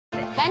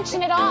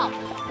Mention it all.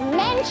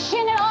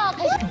 Mention it all.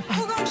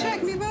 Who gonna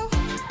check me, boo?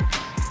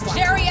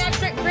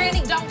 Geriatric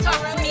granny, don't talk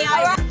to me.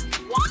 I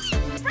What?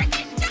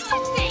 Freaking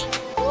jealousy!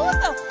 Who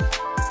the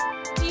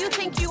do you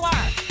think you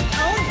are?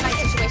 Own my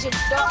situation.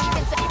 Don't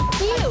even say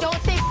you.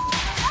 Don't think.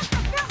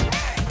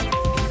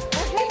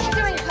 Was you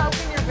doing coke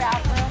in your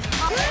bathroom?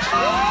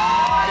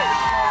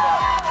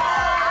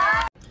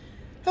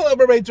 Hello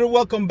everybody,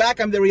 welcome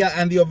back. I'm the real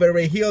Andy of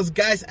Beverly Hills.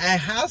 Guys, I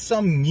have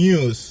some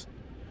news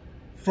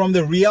from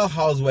the Real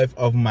Housewife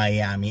of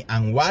Miami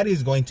and what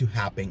is going to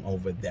happen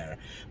over there.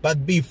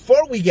 But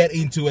before we get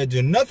into it,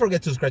 do not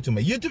forget to subscribe to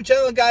my YouTube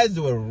channel, guys.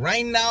 Do it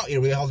right now. It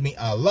really helps me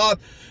a lot.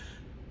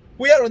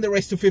 We are on the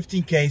race to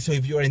 15K, so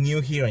if you are new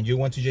here and you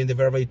want to join the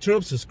Beverly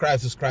troops, subscribe.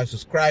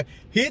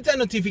 Hit the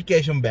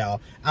notification bell.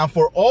 And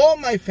for all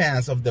my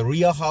fans of the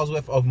Real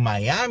Housewife of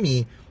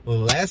Miami,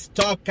 let's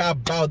talk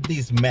about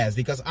this mess,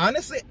 because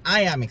honestly,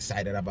 I am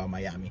excited about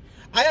Miami.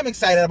 I am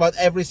excited about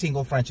every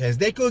single franchise.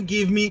 They could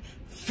give me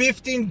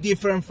 15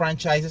 different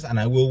franchises and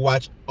I will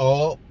watch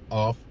all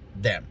of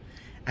them.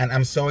 And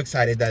I'm so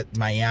excited that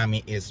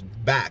Miami is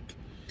back.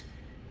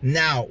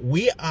 Now,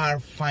 we are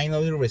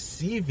finally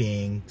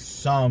receiving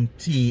some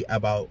tea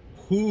about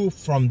who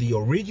from the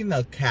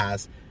original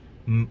cast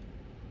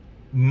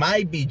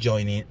might be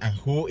joining and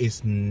who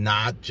is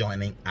not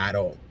joining at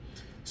all.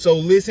 So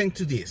listen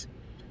to this.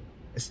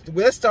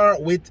 We'll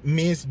start with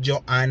Miss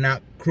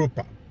Joanna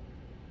Krupa.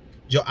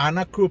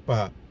 Joanna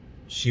Krupa,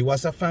 she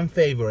was a fan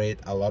favorite.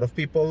 A lot of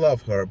people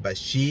love her, but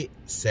she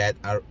said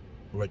a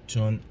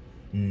return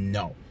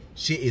no.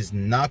 She is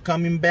not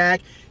coming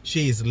back.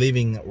 She is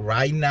living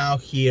right now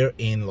here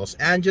in Los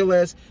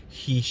Angeles.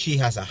 She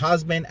has a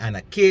husband and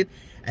a kid,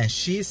 and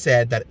she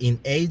said that in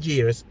 8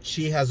 years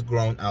she has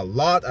grown a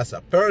lot as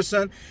a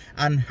person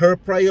and her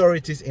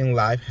priorities in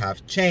life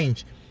have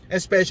changed,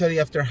 especially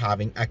after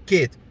having a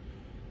kid.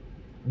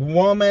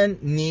 Women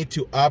need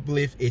to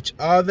uplift each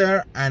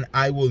other, and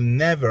I will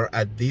never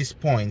at this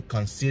point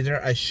consider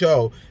a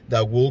show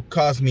that will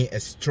cause me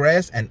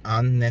stress and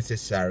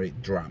unnecessary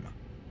drama.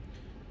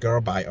 Girl,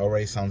 bye.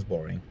 Already sounds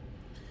boring.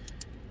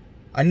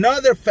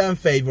 Another fan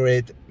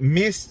favorite,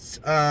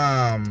 Miss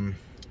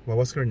what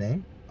was her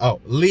name?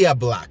 Oh, Leah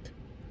Black.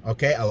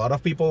 Okay, a lot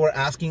of people were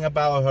asking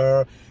about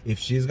her, if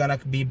she's gonna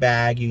be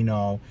back. You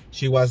know,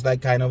 she was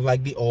like kind of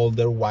like the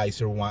older,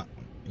 wiser one,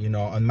 you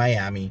know, on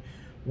Miami.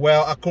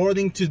 Well,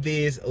 according to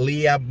this,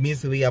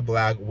 Miss Leah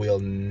Black will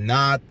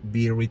not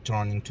be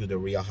returning to the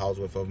Real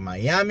Housewife of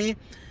Miami,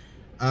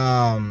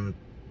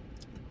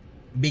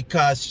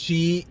 because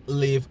she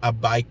lives a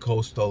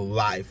bi-coastal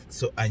life.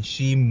 So, and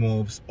she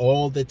moves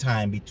all the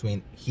time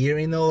between here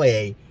in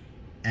LA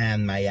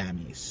and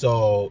Miami.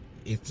 So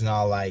it's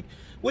not like,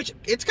 which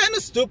it's kind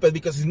of stupid,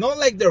 because it's not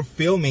like they're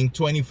filming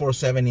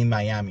 24/7 in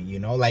Miami, you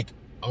know, like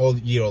all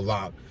year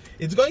long.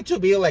 It's going to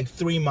be like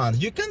 3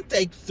 months. You can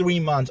take 3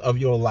 months of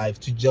your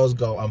life to just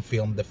go and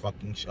film the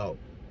fucking show,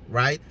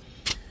 right?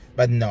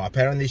 But no,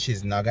 apparently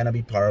she's not gonna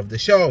be part of the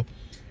show.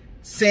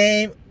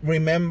 Same,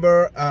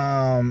 remember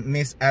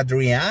Miss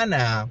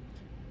Adriana,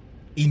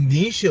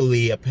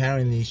 initially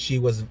apparently she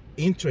was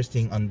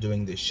interested on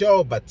doing the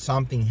show, but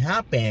something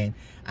happened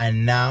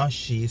and now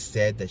she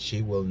said that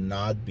she will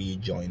not be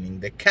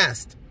joining the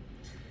cast.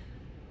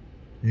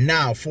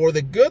 Now, for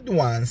the good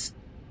ones,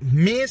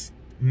 Miss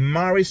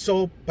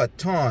Marisol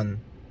Patton,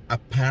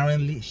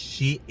 apparently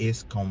she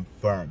is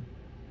confirmed.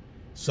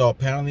 So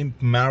apparently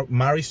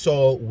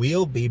Marisol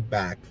will be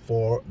back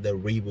for the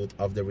reboot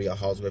of the Real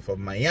Housewife of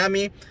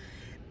Miami.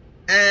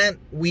 And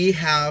we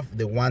have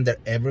the one that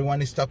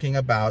everyone is talking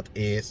about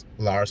is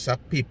Larsa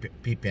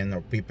Pippen,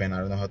 I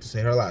don't know how to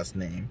say her last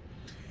name.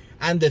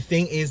 And the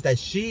thing is that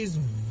she's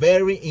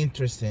very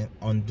interested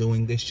on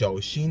doing the show.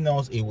 She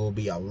knows it will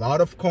be a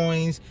lot of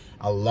coins,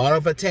 a lot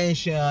of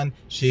attention.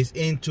 She's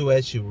into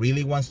it. She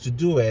really wants to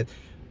do it.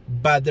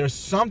 But there's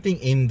something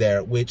in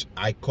there which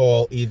I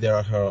call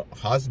either her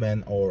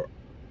husband or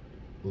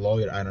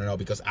lawyer. I don't know,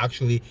 because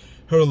actually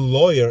her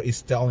lawyer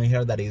is telling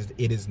her that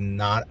it is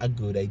not a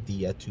good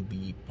idea to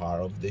be part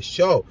of the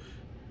show.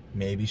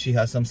 Maybe she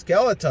has some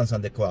skeletons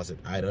on the closet.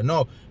 I don't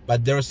know.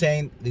 But they're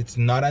saying it's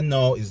not a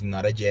no, it's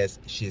not a yes.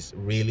 She's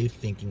really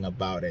thinking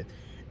about it.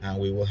 And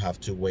we will have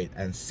to wait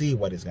and see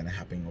what is going to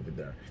happen over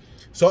there.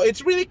 So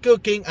it's really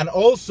cooking. And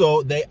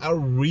also, they are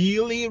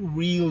really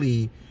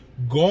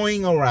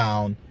going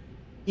around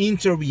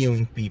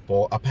interviewing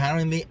people.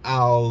 Apparently,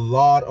 a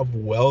lot of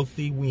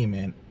wealthy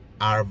women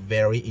are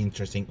very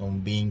interested in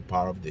being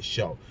part of the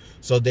show.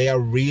 So they are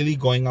really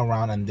going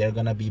around and they're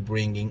going to be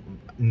bringing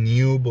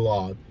new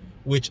blood,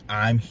 which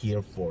I'm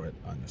here for it,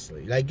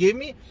 honestly. Like, give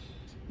me,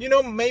 you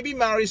know, maybe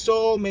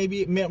Marisol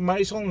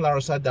and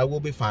Larsa, that will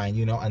be fine,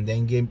 you know, and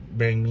then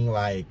bring me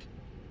like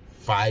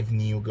 5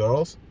 new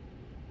girls.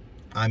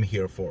 I'm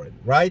here for it,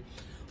 right?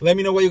 Let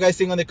me know what you guys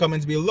think in the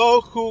comments below.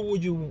 Who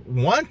would you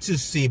want to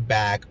see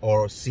back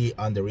or see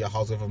on the Real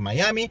Housewives of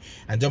Miami?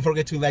 And don't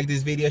forget to like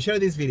this video, share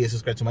this video,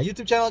 subscribe to my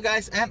YouTube channel,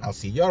 guys, and I'll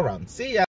see you around. See ya!